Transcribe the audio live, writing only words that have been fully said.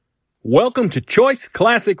Welcome to Choice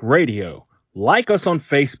Classic Radio. Like us on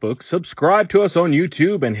Facebook, subscribe to us on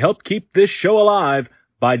YouTube, and help keep this show alive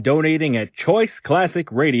by donating at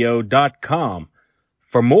choiceclassicradio.com.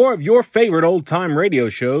 For more of your favorite old-time radio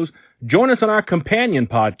shows, join us on our companion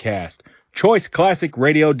podcast, Choice Classic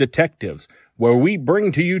Radio Detectives, where we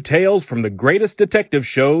bring to you tales from the greatest detective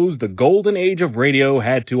shows the golden age of radio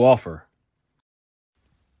had to offer.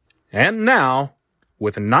 And now,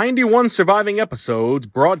 with 91 surviving episodes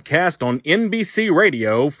broadcast on NBC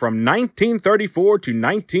Radio from 1934 to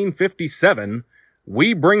 1957,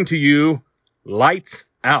 we bring to you Lights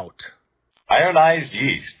Out. Ironized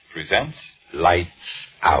Yeast presents Lights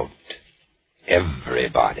Out.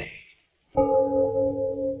 Everybody.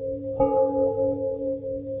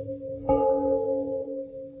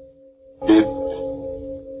 It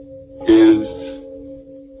is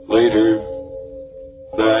later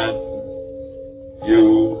than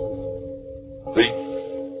you think.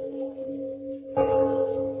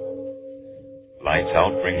 Lights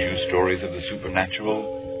Out brings you stories of the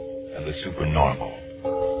supernatural and the supernormal,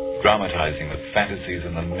 dramatizing the fantasies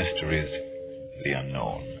and the mysteries of the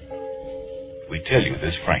unknown. We tell you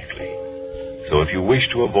this frankly, so if you wish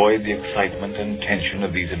to avoid the excitement and tension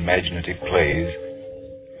of these imaginative plays,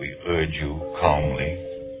 we urge you calmly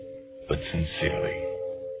but sincerely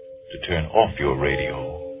to turn off your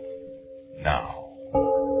radio now.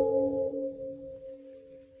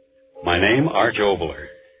 My name, Arch Oboler.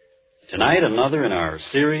 Tonight, another in our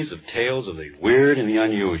series of tales of the weird and the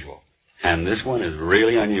unusual. And this one is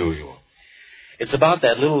really unusual. It's about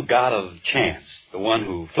that little god of chance, the one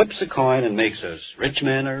who flips a coin and makes us rich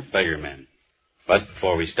men or beggar men. But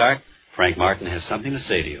before we start, Frank Martin has something to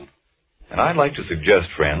say to you. And I'd like to suggest,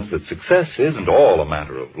 friends, that success isn't all a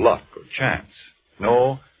matter of luck or chance.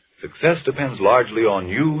 No, success depends largely on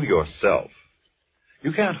you yourself.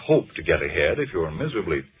 You can't hope to get ahead if you're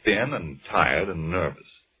miserably thin and tired and nervous.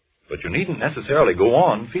 But you needn't necessarily go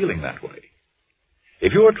on feeling that way.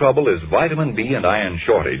 If your trouble is vitamin B and iron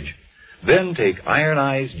shortage, then take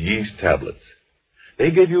ironized yeast tablets. They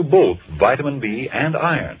give you both vitamin B and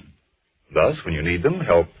iron. Thus, when you need them,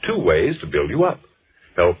 help two ways to build you up.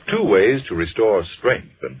 Help two ways to restore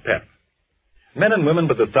strength and pep. Men and women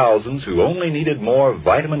by the thousands who only needed more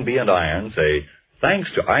vitamin B and iron say,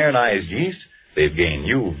 thanks to ironized yeast, they've gained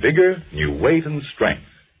new vigor, new weight, and strength,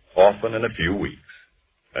 often in a few weeks.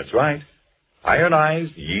 That's right,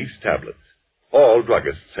 ironized yeast tablets. All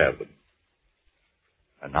druggists have them.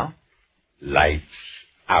 And now, Lights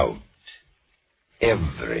Out.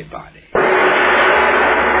 Everybody.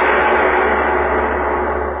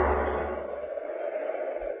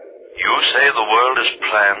 You say the world is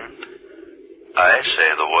planned. I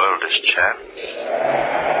say the world is chance.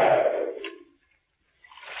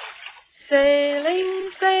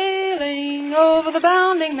 Sailing, sailing over the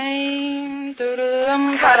bounding main. Cut it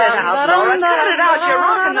out, Laura. Cut it out. You're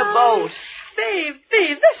rocking the boat. Babe,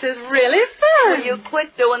 this is really fun. Will you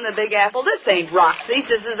quit doing the Big Apple? This ain't rock seats.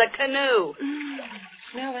 This is a canoe.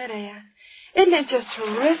 Smell that air. Isn't it just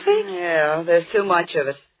terrific? Yeah, there's too much of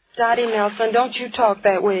it. Dottie Nelson, don't you talk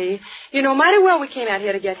that way. You know mighty well we came out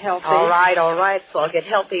here to get healthy. All right. So I'll get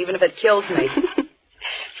healthy even if it kills me.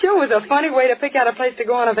 Sure was a funny way to pick out a place to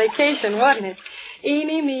go on a vacation, wasn't it?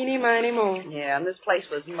 Eeny, meeny, miny, mo. Yeah, and this place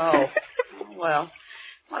was Mo. Well,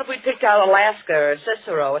 what if we picked out Alaska or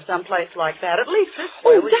Cicero or someplace like that? At least this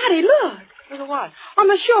way. Oh, Daddy, look. Look at what? On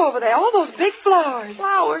the shore over there, all those big flowers.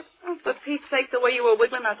 Flowers? Oh, for Pete's sake, the way you were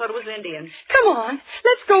wiggling, I thought it was Indian. Come on,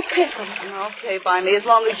 let's go pick them. Okay, by me, as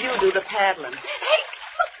long as you do the paddling. Hey,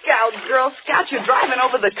 look out, Girl Scout. You're driving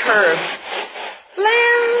over the curb.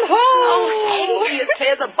 Land ho! Oh, hey, you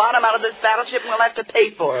tear the bottom out of this battleship and we'll have to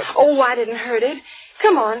pay for it. Oh, I didn't hurt it.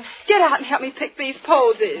 Come on, get out and help me pick these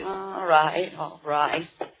posies. All right.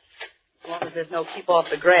 As long as there's no keep off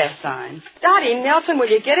the grass signs. Dottie Nelson, will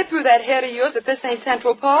you get it through that head of yours if this ain't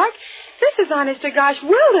Central Park? This is honest to gosh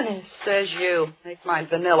wilderness. Says you. Make mine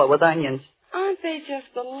vanilla with onions. Aren't they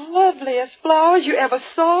just the loveliest flowers you ever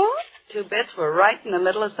saw? 2 bits were right in the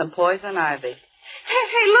middle of some poison ivy.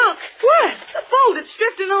 Hey, look. What? The boat, it's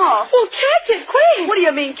drifting off. Well, catch it, quick. What do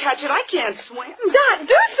you mean, catch it? I can't swim. Dot,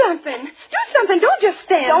 do something. Don't just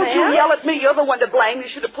stand Don't there. you yell at me. You're the one to blame. You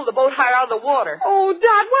should have pulled the boat higher out of the water. Oh,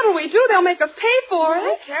 Dot, what'll we do? They'll make us pay for it.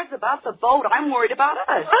 Who cares about the boat? I'm worried about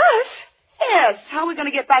us. Us? Yes. How are we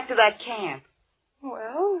going to get back to that camp?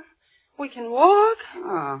 Well, we can walk.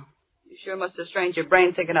 Oh, you sure must have strained your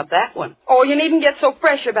brain thinking up that one. Oh, you needn't get so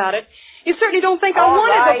fresh about it. You certainly don't think I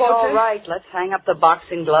wanted the boat to... All right. Let's hang up the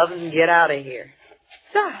boxing gloves and get out of here.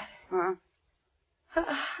 Dot. Huh?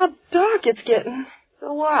 How dark it's getting.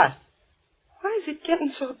 So what? Why is it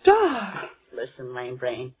getting so dark? Listen, lame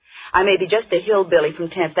brain. I may be just a hillbilly from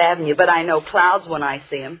 10th Avenue, but I know clouds when I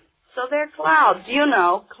see 'em. So they're clouds, you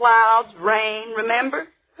know. Clouds, rain, remember?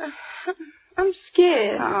 I'm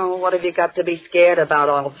scared. Oh, what have you got to be scared about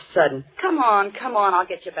all of a sudden? Come on. I'll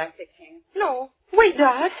get you back to camp. No. Wait,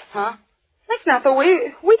 Dot. Huh? That's not the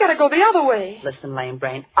way. We gotta go the other way. Listen, lame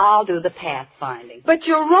brain, I'll do the path finding. But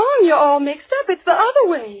you're wrong. You're all mixed up. It's the other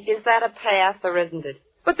way. Is that a path or isn't it?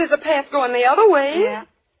 But there's a path going the other way. Yeah.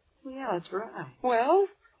 Yeah, that's right. Well,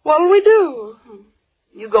 what'll we do?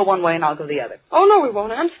 You go one way and I'll go the other. Oh, no, we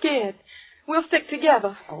won't. I'm scared. We'll stick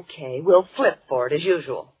together. Okay, we'll flip for it as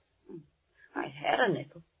usual. I had a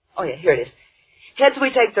nickel. Oh, yeah, here it is. Heads,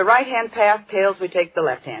 we take the right-hand path. Tails, we take the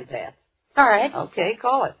left-hand path. All right. Okay,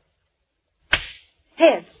 call it.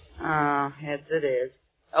 Heads. Heads it is.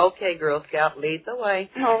 Okay, Girl Scout, lead the way.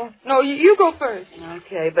 No, you go first.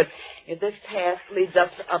 Okay, but if this path leads us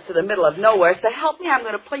up to the middle of nowhere, so help me, I'm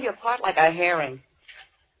going to pull you apart like a herring.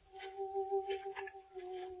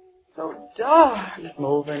 So dark.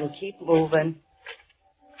 Keep moving.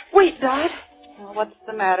 Wait, Dot. Well, what's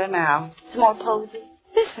the matter now? It's more posy.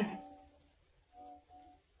 Listen.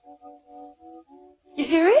 You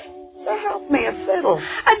hear it? So help me, a fiddle.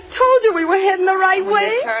 I told you we were heading the right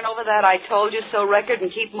way. You turn over that I told you so record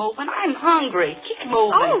and keep moving. I'm hungry. Keep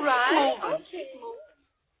moving. All right. Keep moving.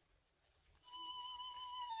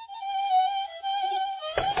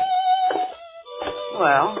 Okay.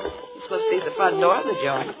 Well, this must be the front door of the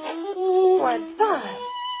joint. Why, Dot.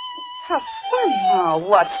 How funny. Oh,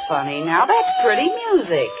 what's funny now? That's pretty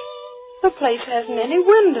music. The place hasn't any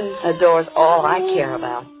windows. The door's all I care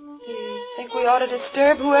about. Do you think we ought to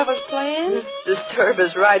disturb whoever's playing? Disturb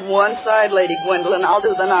is right one side, Lady Gwendolyn. I'll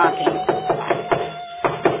do the knocking.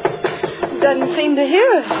 Doesn't seem to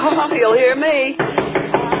hear us. Oh, he'll hear me.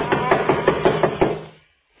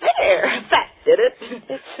 There, that did it.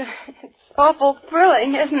 It's awful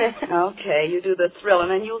thrilling, isn't it? Okay, you do the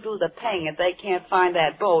thrilling and you'll do the paying if they can't find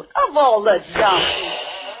that boat. Of all the donkeys.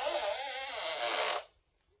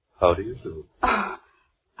 How do you do?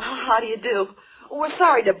 How do you do? We're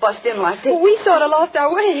sorry to bust in like this. Well, we sort of lost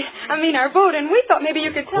our way. Our boat, and we thought maybe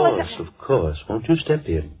you could tell us. Of course. Won't you step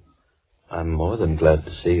in? I'm more than glad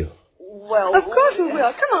to see you. Well, of course we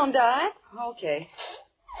will. Come on, Dot. Okay.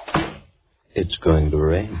 It's going to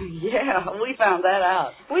rain. Yeah, we found that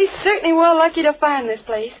out. We certainly were lucky to find this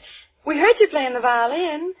place. We heard you playing the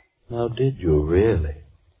violin. Now, did you really?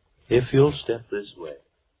 If you'll step this way.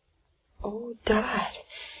 Oh, Dot,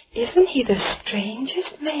 isn't he the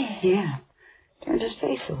strangest man? Yeah. Turned his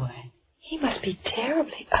face away. He must be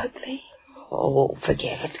terribly ugly. Oh,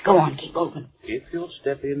 forget it. Go on, keep moving. If you'll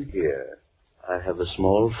step in here, I have a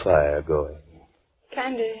small fire going.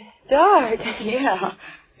 Kind of dark. Yeah.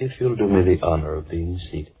 If you'll do me the honor of being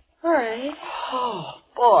seated. All right. Oh,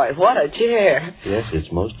 boy, what a chair. Yes,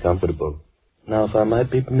 it's most comfortable. Now, if I might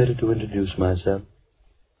be permitted to introduce myself.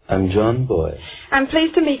 I'm John Boyd. I'm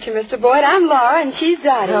pleased to meet you, Mr. Boyd. I'm Laura, and she's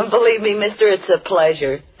Dottie. Don't believe me, mister, it's a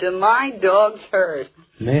pleasure. To my dog's hurt.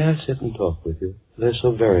 May I sit and talk with you? There's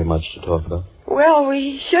so very much to talk about. Well,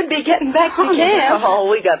 we should be getting back to camp. Oh,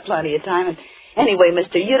 we got plenty of time. And anyway,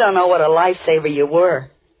 mister, you don't know what a lifesaver you were.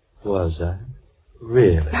 Was I?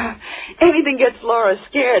 Really? Anything gets Laura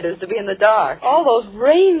scared is to be in the dark. All those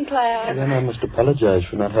rain clouds. Then I must apologize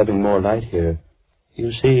for not having more light here.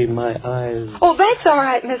 You see, my eyes... Oh, that's all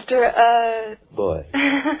right, Mr. Boy.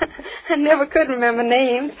 I never could remember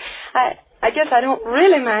names. I guess I don't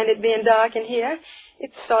really mind it being dark in here.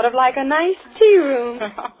 It's sort of like a nice tea room.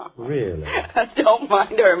 Really? Don't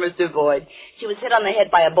mind her, Mr. Boyd. She was hit on the head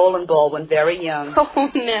by a bowling ball when very young.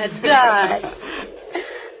 Oh, Ned, Dot.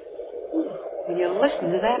 You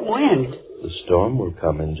listen to that wind. The storm will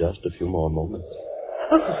come in just a few more moments.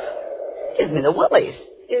 Gives me the willies.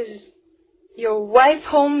 Is your wife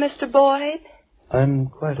home, Mr. Boyd? I'm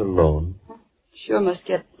quite alone. Sure must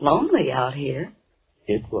get lonely out here.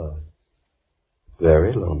 It was.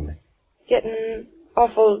 Very lonely. Getting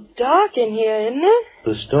awful dark in here, isn't it?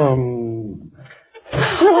 The storm...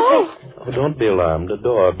 Oh, don't be alarmed. A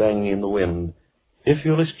door banging in the wind. If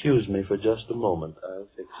you'll excuse me for just a moment, I'll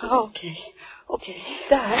fix it. Okay.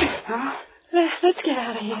 Dad, Huh? Let's get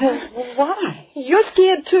out of here. Why? You're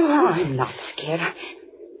scared, too, Oh, huh? I'm not scared.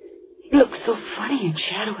 It looks so funny and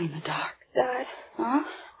shadowy in the dark. Dad, Huh?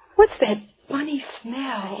 what's that funny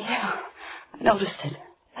smell? Yeah, I noticed it.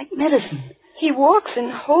 Like medicine. He walks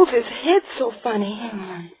and holds his head so funny.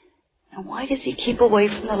 Now, why does he keep away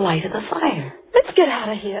from the light of the fire? Let's get out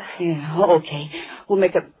of here. Yeah, okay. We'll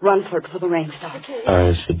make a run for it before the rain starts.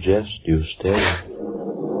 I suggest you stay.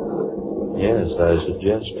 Yes, I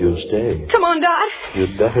suggest you stay. Come on, Dot.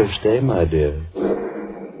 You'd better stay, my dear.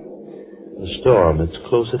 The storm, it's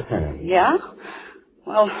close at hand. Yeah?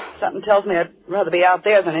 Well, something tells me I'd rather be out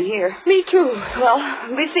there than in here. Me too. Well,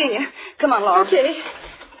 I'll be seeing you. Come on, Laura. Okay.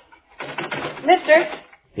 Mister.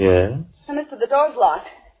 Yes? Mister, the door's locked.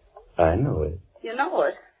 I know it. You know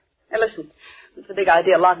it. Hey, listen. What's the big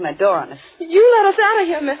idea of locking that door on us? You let us out of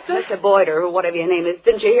here, mister. Mr. Boyd, or whatever your name is.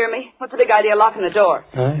 Didn't you hear me? What's the big idea of locking the door?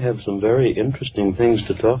 I have some very interesting things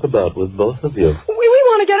to talk about with both of you. We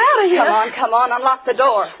want to get out of here. Come on, unlock the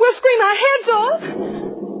door. We'll scream our heads off.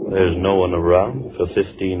 There's no one around for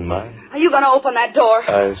 15 miles. Are you going to open that door?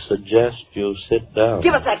 I suggest you sit down.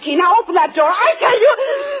 Give us that key. Now open that door. I tell you.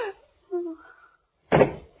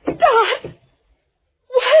 Dot,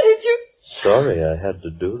 why did you... Sorry I had to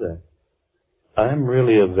do that. I'm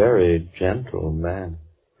really a very gentle man.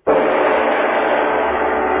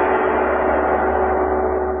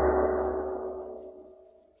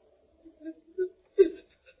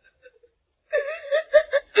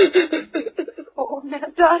 Oh, now,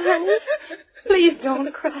 Dot, honey, please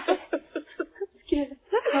don't cry. I'm scared.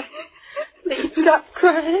 Please stop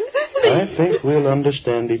crying. Please. I think we'll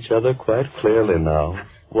understand each other quite clearly now,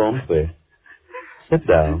 won't we? Sit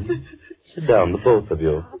down. Sit down, the both of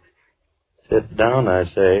you. Sit down, I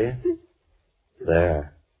say.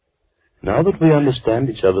 There. Now that we understand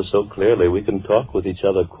each other so clearly, we can talk with each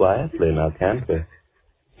other quietly now, can't we?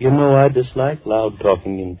 You know, I dislike loud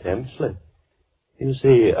talking intensely. You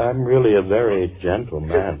see, I'm really a very gentle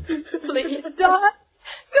man. Please, Dot,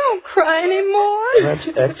 don't cry anymore. That's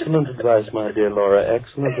excellent advice, my dear Laura,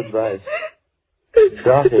 excellent advice.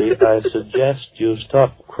 Dottie, I suggest you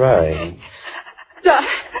stop crying. Dot,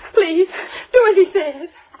 please, do as he says.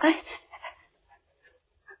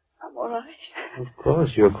 I'm all right. Of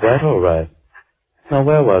course, you're quite all right. Now,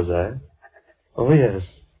 where was I? Oh, yes.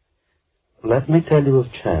 Let me tell you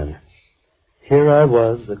of Chance. Here I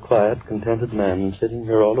was, a quiet, contented man, sitting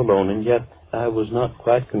here all alone, and yet I was not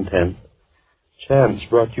quite content. Chance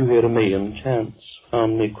brought you here to me, and Chance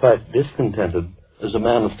found me quite discontented. As a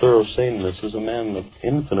man of thorough saneness, as a man of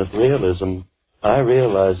infinite realism, I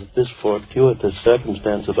realize that this fortuitous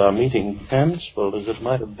circumstance of our meeting, fanciful as it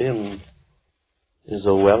might have been, is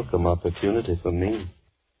a welcome opportunity for me.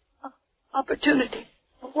 Opportunity?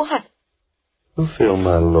 What? To fill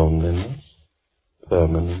my loneliness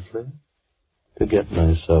permanently. To get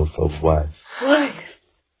myself a wife. Wife?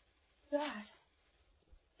 Dot,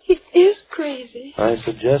 he is crazy. I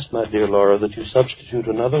suggest, my dear Laura, that you substitute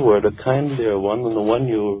another word, a kindlier one than the one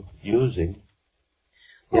you're using.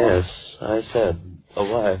 Yes, I said, a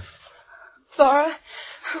wife. Laura,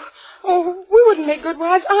 oh, we wouldn't make good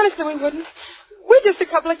wives. Honestly, we wouldn't. We're just a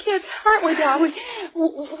couple of kids, aren't we,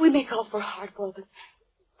 Dot? We may call for a heartful, but...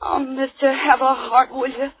 Oh, mister, have a heart, will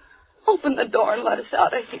you? Open the door and let us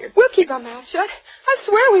out of here. We'll keep our mouths shut. I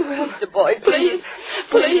swear we will. Mr. Boyd, please.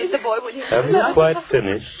 Please, Mr. Boyd, will you? Have you quite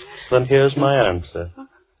finished? Then here's my answer.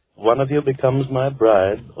 One of you becomes my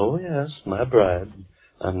bride. Oh, yes, my bride.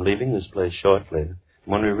 I'm leaving this place shortly.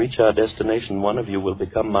 When we reach our destination, one of you will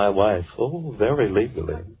become my wife. Oh, very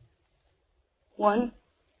legally. One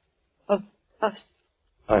of us?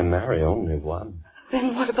 I marry only one.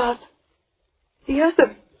 Then what about the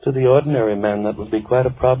other? To the ordinary man, that would be quite a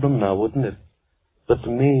problem now, wouldn't it? But to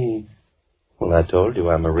me, well, I told you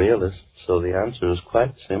I'm a realist, so the answer is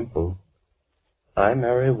quite simple. I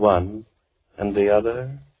marry one, and the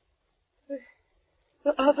other...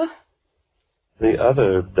 The other? The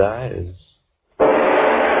other dies.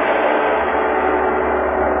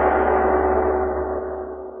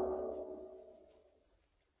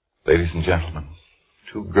 Ladies and gentlemen,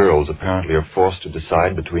 two girls apparently are forced to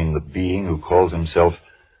decide between the being who calls himself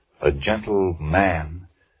a gentle man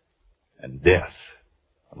and death.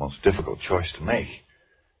 A most difficult choice to make.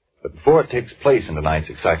 But before it takes place in tonight's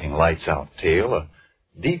exciting lights-out tale, a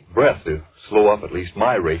deep breath to slow up at least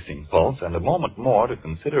my racing pulse, and a moment more to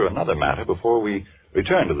consider another matter before we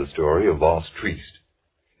return to the story of Voss Triest.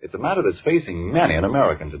 It's a matter that's facing many an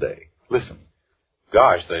American today. Listen.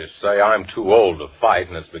 Gosh, they say I'm too old to fight,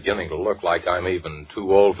 and it's beginning to look like I'm even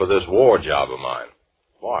too old for this war job of mine.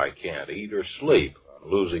 Why, I can't eat or sleep. I'm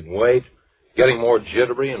losing weight, getting more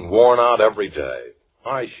jittery and worn out every day.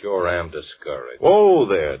 I sure am discouraged. Whoa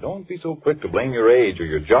there, don't be so quick to blame your age or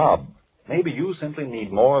your job. Maybe you simply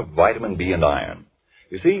need more vitamin B and iron.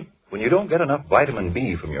 You see, when you don't get enough vitamin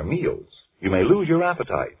B from your meals, you may lose your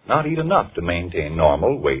appetite, not eat enough to maintain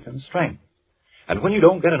normal weight and strength. And when you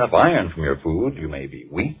don't get enough iron from your food, you may be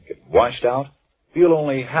weak and washed out, feel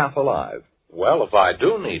only half alive. Well, if I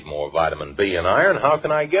do need more vitamin B and iron, how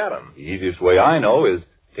can I get them? The easiest way I know is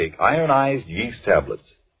take ironized yeast tablets.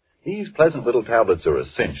 These pleasant little tablets are a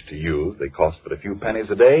cinch to use. They cost but a few pennies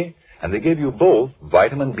a day, and they give you both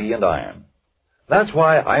vitamin B and iron. That's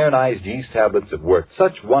why ironized yeast tablets have worked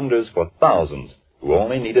such wonders for thousands who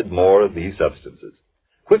only needed more of these substances.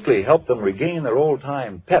 Quickly helped them regain their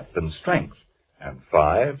old-time pep and strength, and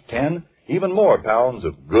 5, 10, even more pounds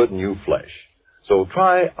of good new flesh. So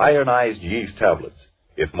try ironized yeast tablets.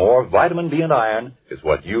 If more vitamin D and iron is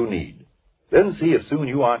what you need. Then see if soon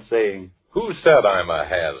you aren't saying, "Who said I'm a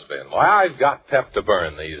has-been? Why, I've got pep to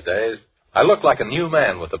burn these days. I look like a new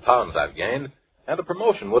man with the pounds I've gained, and a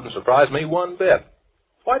promotion wouldn't surprise me one bit.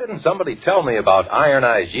 Why didn't somebody tell me about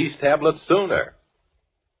ironized yeast tablets sooner?"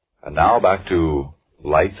 And now back to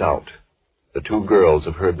Lights Out. The two girls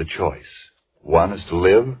have heard the choice. One is to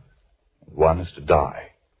live, and one is to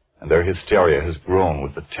die. And their hysteria has grown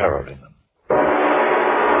with the terror in them.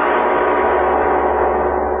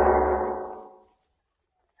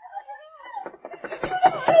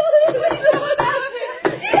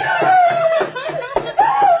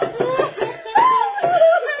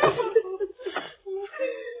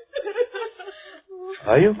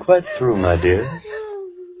 Are you quite through, my dear?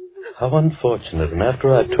 How unfortunate. And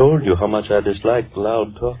after I told you how much I disliked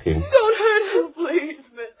loud talking. Don't hurt her, please,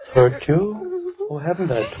 miss. Hurt you? Oh,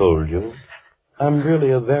 haven't I told you? I'm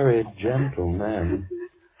really a very gentle man.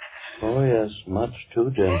 Oh, yes, much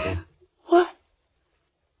too gentle. What?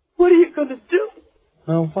 What are you going to do?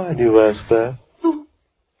 Now, why do you ask that?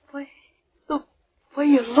 The way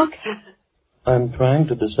you look at it. I'm trying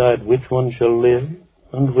to decide which one shall live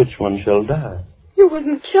and which one shall die. You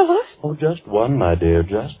wouldn't kill us? Oh, just one, my dear,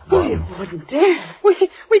 just one. Oh, you wouldn't dare.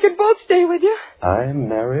 We could both stay with you. I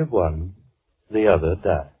marry one, the other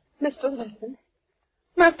die. Mr. Lesson,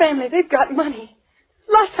 my family, they've got money.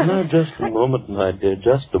 Lots of Now, it. just a moment, my dear,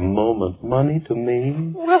 just a moment. Money to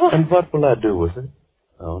me? Well, And what will I do with it?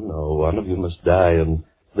 Oh, no, one of you must die, and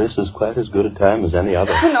this is quite as good a time as any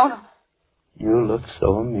other. No. You look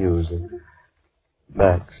so amusing.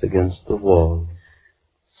 Backs against the wall.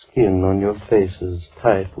 Skin on your faces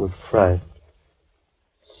tight with fright.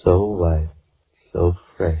 So white, so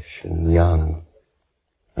fresh and young.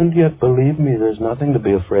 And yet, believe me, there's nothing to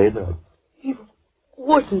be afraid of. You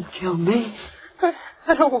wouldn't kill me.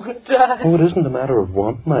 I don't want to die. Oh, it isn't a matter of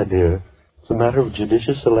want, my dear. It's a matter of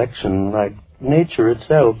judicious selection, like nature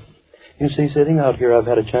itself. You see, sitting out here, I've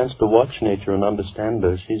had a chance to watch nature and understand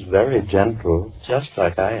her. She's very gentle, just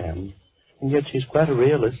like I am. And yet she's quite a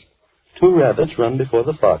realist. 2 rabbits run before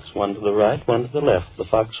the fox, one to the right, one to the left. The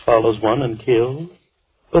fox follows one and kills.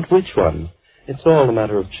 But which one? It's all a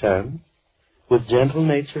matter of chance. With gentle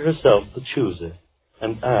nature herself the chooser.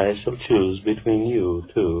 And I shall choose between you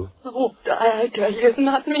two. Oh, I tell you,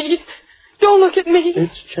 not me. Don't look at me.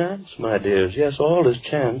 It's chance, my dears. Yes, all is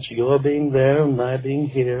chance. Your being there and my being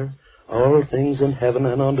here. All things in heaven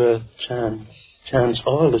and on earth. Chance. Chance.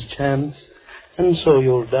 All is chance. And so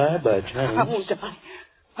you'll die by chance. I won't die.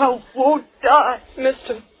 I won't die.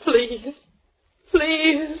 Mister, please.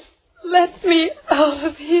 Please. Let me out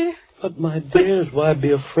of here. But, my dears, why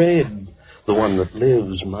be afraid? The one that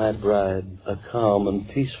lives, my bride, a calm and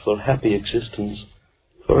peaceful, happy existence.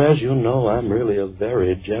 For as you know, I'm really a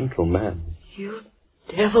very gentle man. You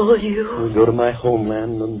devil, you. I'll go to my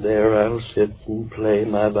homeland, and there I'll sit and play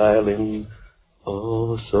my violin.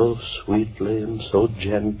 Oh, so sweetly and so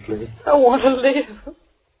gently. I want to live.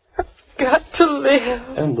 I've got to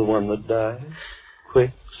live. And the one that dies?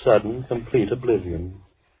 Quick, sudden, complete oblivion.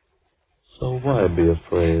 So why be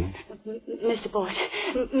afraid? Mr. Boyd,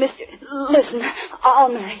 listen, I'll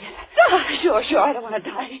marry you. Sure, I don't want to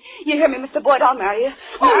die. You hear me, Mr. Boyd, I'll marry you.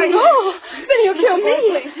 Oh, no. Then you'll kill me.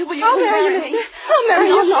 Please, will you I'll marry you, mister. I'll marry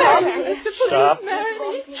you. I'll marry you. Mister, please Stop. marry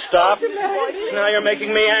me. Stop. Now you're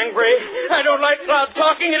making me angry. I don't like loud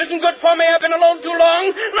talking. It isn't good for me. I've been alone too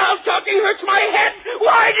long. Loud talking hurts my head.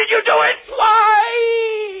 Why did you do it?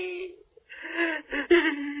 Why?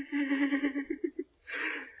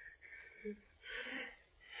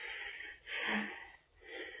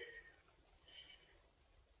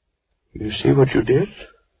 You see what you did?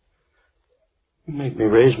 You make me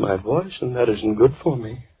raise my voice, and that isn't good for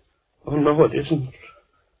me. Oh, no, it isn't.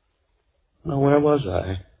 Now, where was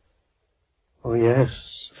I? Oh, yes,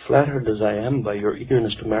 flattered as I am by your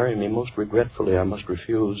eagerness to marry me, most regretfully I must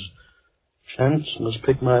refuse. Chance must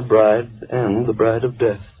pick my bride and the bride of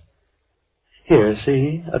death. Here,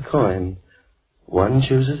 see, a coin. One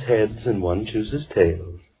chooses heads and one chooses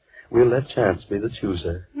tails. We'll let chance be the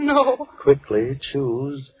chooser. No. Quickly,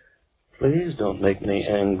 choose. Please don't make me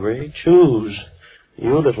angry. Choose.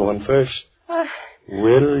 You, little one, first.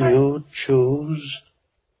 Will you choose?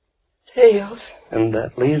 Tails. And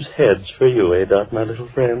that leaves heads for you, eh, Dot, my little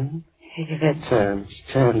friend? Heads.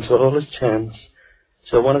 Chance, all is chance.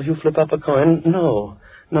 So one of you flip up a coin? No,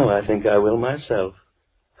 I think I will myself.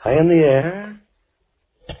 High in the air,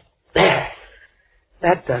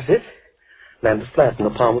 That does it. Landed flat in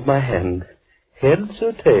the palm of my hand. Heads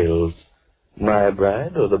or tails? My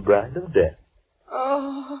bride or the bride of death?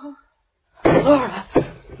 Oh, Laura.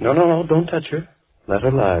 No, don't touch her. Let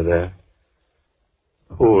her lie there.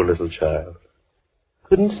 Poor little child.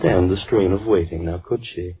 Couldn't stand the strain of waiting, now could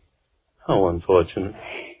she? How unfortunate.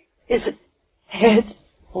 Is it heads?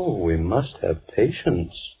 Oh, we must have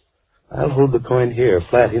patience. I'll hold the coin here,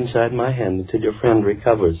 flat inside my hand, until your friend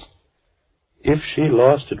recovers. If she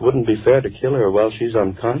lost, it wouldn't be fair to kill her while she's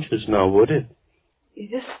unconscious, now would it?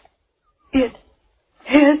 Is it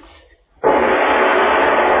heads?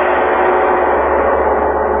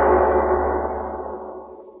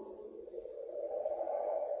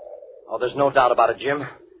 Oh, there's no doubt about it, Jim.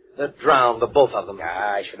 They're drowned, the both of them.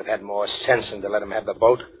 I should have had more sense than to let them have the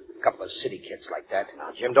boat. A couple of city kids like that.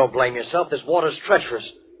 Now, Jim, don't blame yourself. This water's treacherous.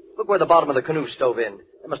 Look where the bottom of the canoe stove in.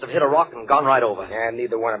 They must have hit a rock and gone right over. Yeah,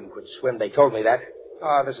 neither one of them could swim. They told me that.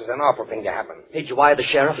 Oh, this is an awful thing to happen. Hey, did you wire the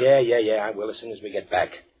sheriff? Yeah, I will as soon as we get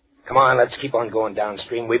back. Come on, let's keep on going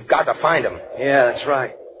downstream. We've got to find them. Yeah, that's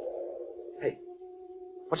right. Hey,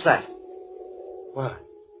 what's that? What?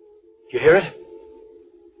 You hear it?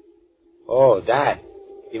 Oh, that.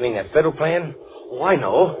 You mean that fiddle playing? Oh, I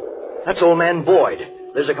know. That's old man Boyd.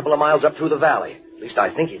 Lives a couple of miles up through the valley. At least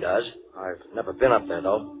I think he does. I've never been up there,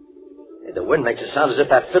 though. Hey, the wind makes it sound as if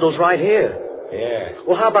that fiddle's right here. Yeah.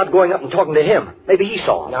 Well, how about going up and talking to him? Maybe he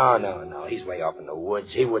saw him. No. He's way off in the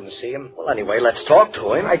woods. He wouldn't see him. Well, anyway, let's talk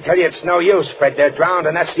to him. I tell you, it's no use, Fred. They're drowned,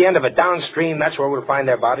 and that's the end of it. Downstream, that's where we'll find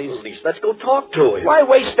their bodies. At least let's go talk to him. Why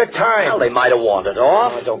waste the time? Well, they might have wandered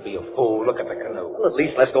off. Oh, don't be a fool. Look at the canoe. Well, at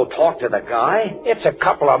least let's go talk to the guy. It's a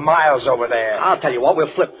couple of miles over there. I'll tell you what,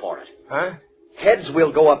 we'll flip for it. Huh? Heads,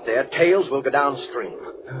 we'll go up there. Tails, we'll go downstream.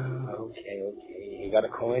 Oh, okay. You got a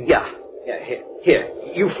coin? Yeah, here.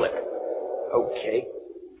 You flip. Okay.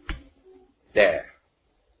 There.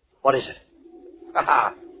 What is it?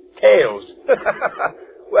 Ha! Tails.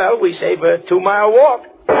 Well, we save a 2-mile walk.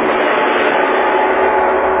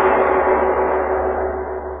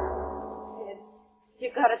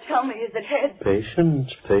 You gotta tell me, is it heads?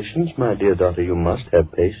 Patience, my dear daughter. You must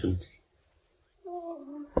have patience.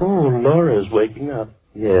 Oh, Laura's waking up.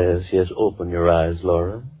 Yes, open your eyes,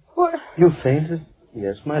 Laura. What? You fainted?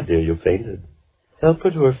 Yes, my dear, you fainted. Help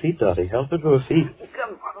her to her feet, Dottie. Help her to her feet.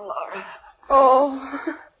 Come on, Laura. Oh.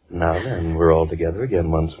 Now then, we're all together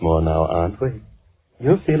again once more now, aren't we?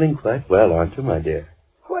 You're feeling quite well, aren't you, my dear?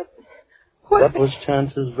 What was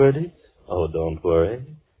Chance's verdict? Oh, don't worry.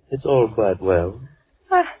 It's all quite well.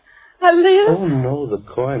 I live? Oh, no, the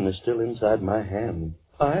coin is still inside my hand.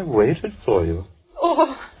 I waited for you.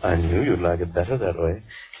 Oh. I knew you'd like it better that way.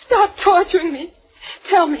 Stop torturing me.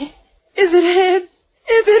 Tell me, is it heads?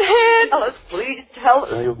 Is it heads? Tell us, please, tell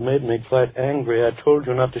us. Oh, you've made me quite angry. I told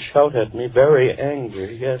you not to shout at me. Very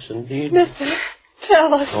angry. Yes, indeed. Mister,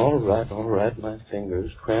 tell us. All right. My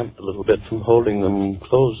fingers cramped a little bit from holding them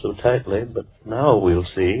closed so tightly, but now we'll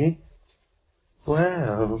see.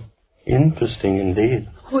 Well, interesting indeed.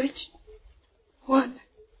 Which one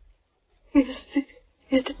is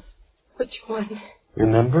it? Which one?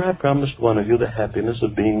 Remember, I promised one of you the happiness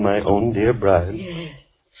of being my own dear bride. Yes.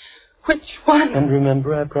 Which one? And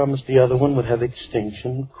remember, I promised the other one would have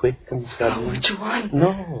extinction, quick and sudden. Oh, which one?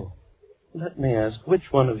 No. Let me ask, which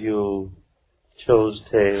one of you chose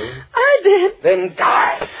tails? I did. Then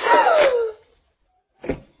die.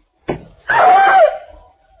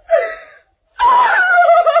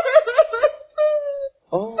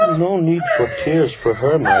 Oh, no need for tears for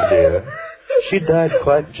her, my dear. She died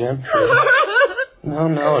quite gently.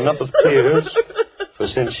 Now, enough of tears. For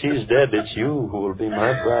since she's dead, it's you who will be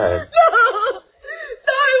my bride. No,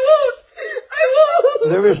 I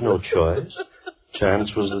won't. There is no choice.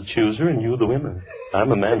 Chance was the chooser and you the winner.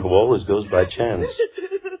 I'm a man who always goes by chance.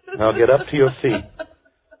 Now get up to your feet.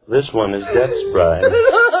 This one is Death's bride.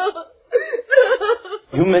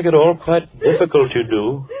 You make it all quite difficult, you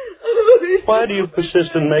do. Why do you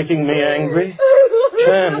persist in making me angry?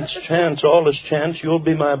 Chance, all is chance. You'll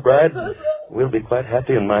be my bride. We'll be quite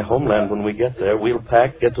happy in my homeland when we get there. We'll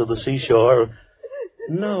pack, get to the seashore.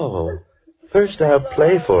 No. First I'll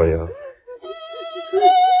play for you.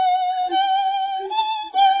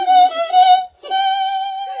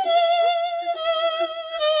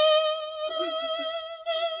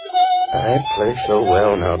 I play so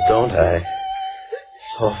well now, don't I?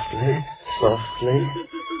 Softly.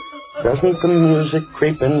 Doesn't the music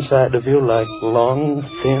creep inside of you like long,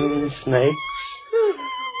 thin snakes?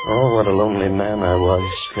 Oh, what a lonely man I was.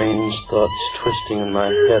 Strange thoughts twisting in my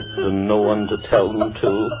head and no one to tell them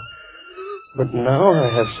to. But now I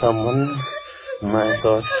have someone. My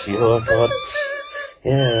thoughts, your thoughts.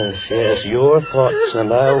 Yes, your thoughts,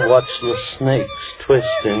 and I'll watch the snakes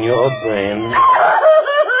twist in your brain.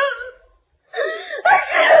 I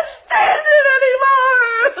can't stand it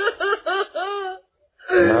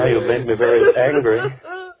anymore. Now you've made me very angry.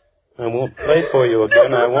 I won't play for you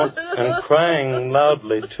again. I won't. And crying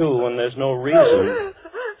loudly, too, when there's no reason.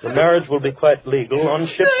 The marriage will be quite legal on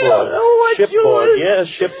shipboard. Shipboard, yes,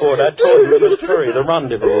 shipboard. I told you we must hurry. The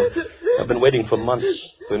rendezvous. I've been waiting for months.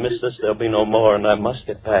 If we miss this, there'll be no more, and I must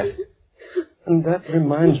get back. And that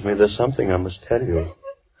reminds me, there's something I must tell you.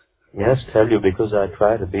 Yes, tell you because I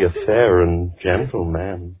try to be a fair and gentle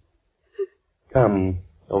man. Come,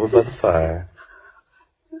 over by the fire.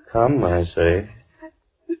 Come, I say.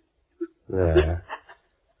 There.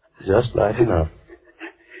 Just light enough.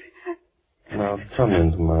 Now come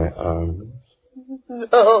into my arms.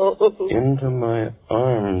 No. Into my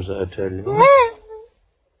arms, I tell you.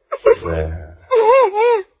 There.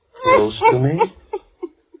 Close to me.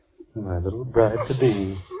 My little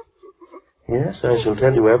bride-to-be. Yes, I shall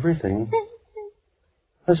tell you everything.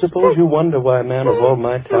 I suppose you wonder why a man of all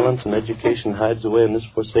my talents and education hides away in this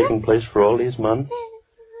forsaken place for all these months.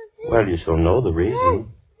 Well, you shall know the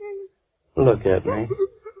reason. Look at me.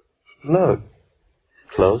 Look.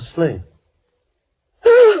 Closely.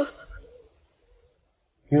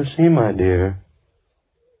 You see, my dear,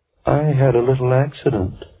 I had a little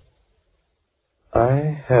accident.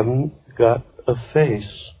 I haven't got a face.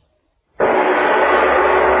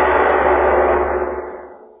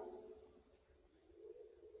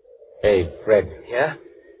 Hey, Fred. Yeah?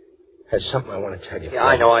 There's something I want to tell you. Yeah,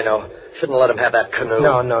 I know. Shouldn't let him have that canoe.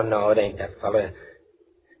 No, it ain't that fella.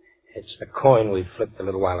 It's the coin we flipped a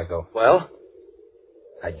little while ago. Well?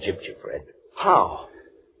 I gypped you, Fred. How?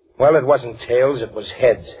 Well, it wasn't tails, it was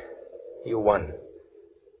heads. You won.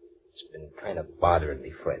 It's been kind of bothering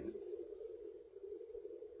me, Fred.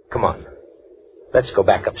 Come on. Let's go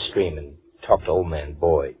back upstream and talk to old man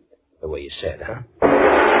Boyd, the way you said, huh?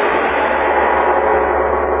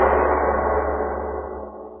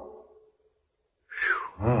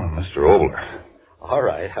 Oh, Mr. Obler. All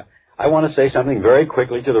right. I want to say something very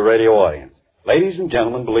quickly to the radio audience. Ladies and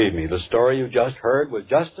gentlemen, believe me, the story you just heard was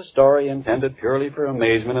just a story intended purely for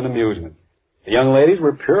amazement and amusement. The young ladies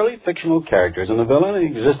were purely fictional characters, and the villain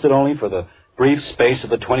existed only for the brief space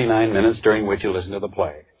of the 29 minutes during which you listened to the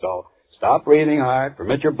play. So stop breathing hard,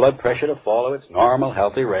 permit your blood pressure to fall at its normal,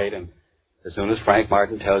 healthy rate, and as soon as Frank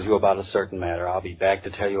Martin tells you about a certain matter, I'll be back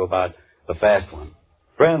to tell you about the fast one.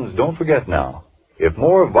 Friends, don't forget now, if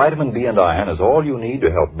more vitamin B and iron is all you need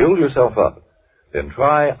to help build yourself up, then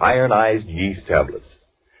try ironized yeast tablets.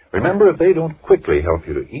 Remember, if they don't quickly help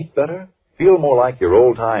you to eat better, feel more like your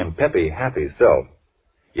old-time, peppy, happy self.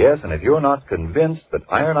 Yes, and if you're not convinced that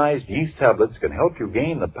ironized yeast tablets can help you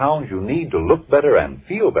gain the pounds you need to look better and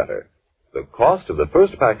feel better, the cost of the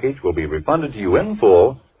first package will be refunded to you in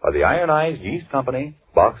full by the Ironized Yeast Company,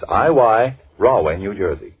 Box IY, Rahway, New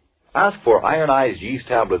Jersey. Ask for ironized yeast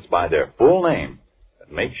tablets by their full name,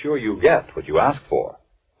 and make sure you get what you ask for.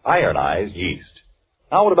 Ironized yeast.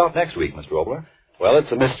 Now, what about next week, Mr. Obler? Well,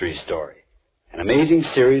 it's a mystery story. An amazing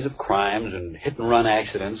series of crimes and hit-and-run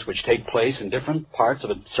accidents which take place in different parts of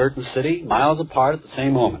a certain city, miles apart at the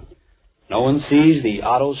same moment. No one sees the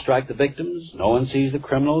autos strike the victims, no one sees the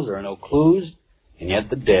criminals, there are no clues, and yet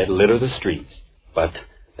the dead litter the streets. But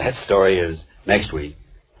that story is next week.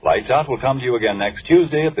 Lights Out will come to you again next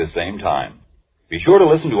Tuesday at this same time. Be sure to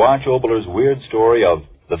listen to Arch Obler's weird story of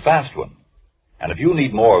The Fast One. And if you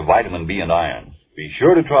need more vitamin B and iron, be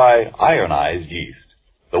sure to try ironized yeast.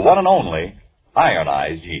 The one and only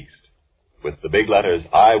ironized yeast. With the big letters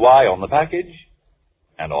IY on the package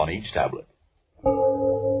and on each tablet.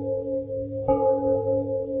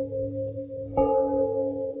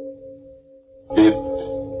 It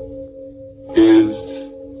is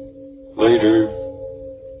later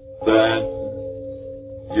than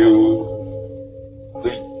you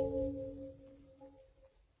think.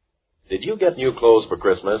 Did you get new clothes for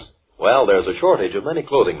Christmas? Well, there's a shortage of many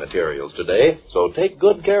clothing materials today, so take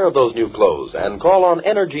good care of those new clothes and call on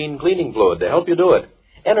Energine cleaning fluid to help you do it.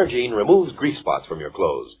 Energine removes grease spots from your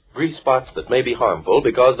clothes. Grease spots that may be harmful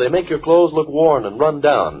because they make your clothes look worn and run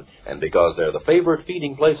down, and because they're the favorite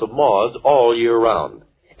feeding place of moths all year round.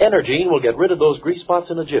 Energine will get rid of those grease spots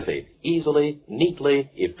in a jiffy, easily, neatly,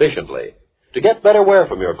 efficiently. To get better wear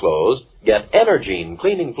from your clothes, get Energine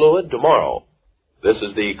cleaning fluid tomorrow. This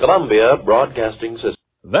is the Columbia Broadcasting System.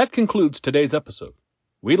 That concludes today's episode.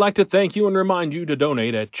 We'd like to thank you and remind you to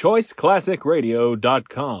donate at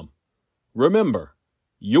choiceclassicradio.com. Remember,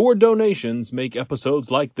 your donations make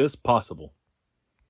episodes like this possible.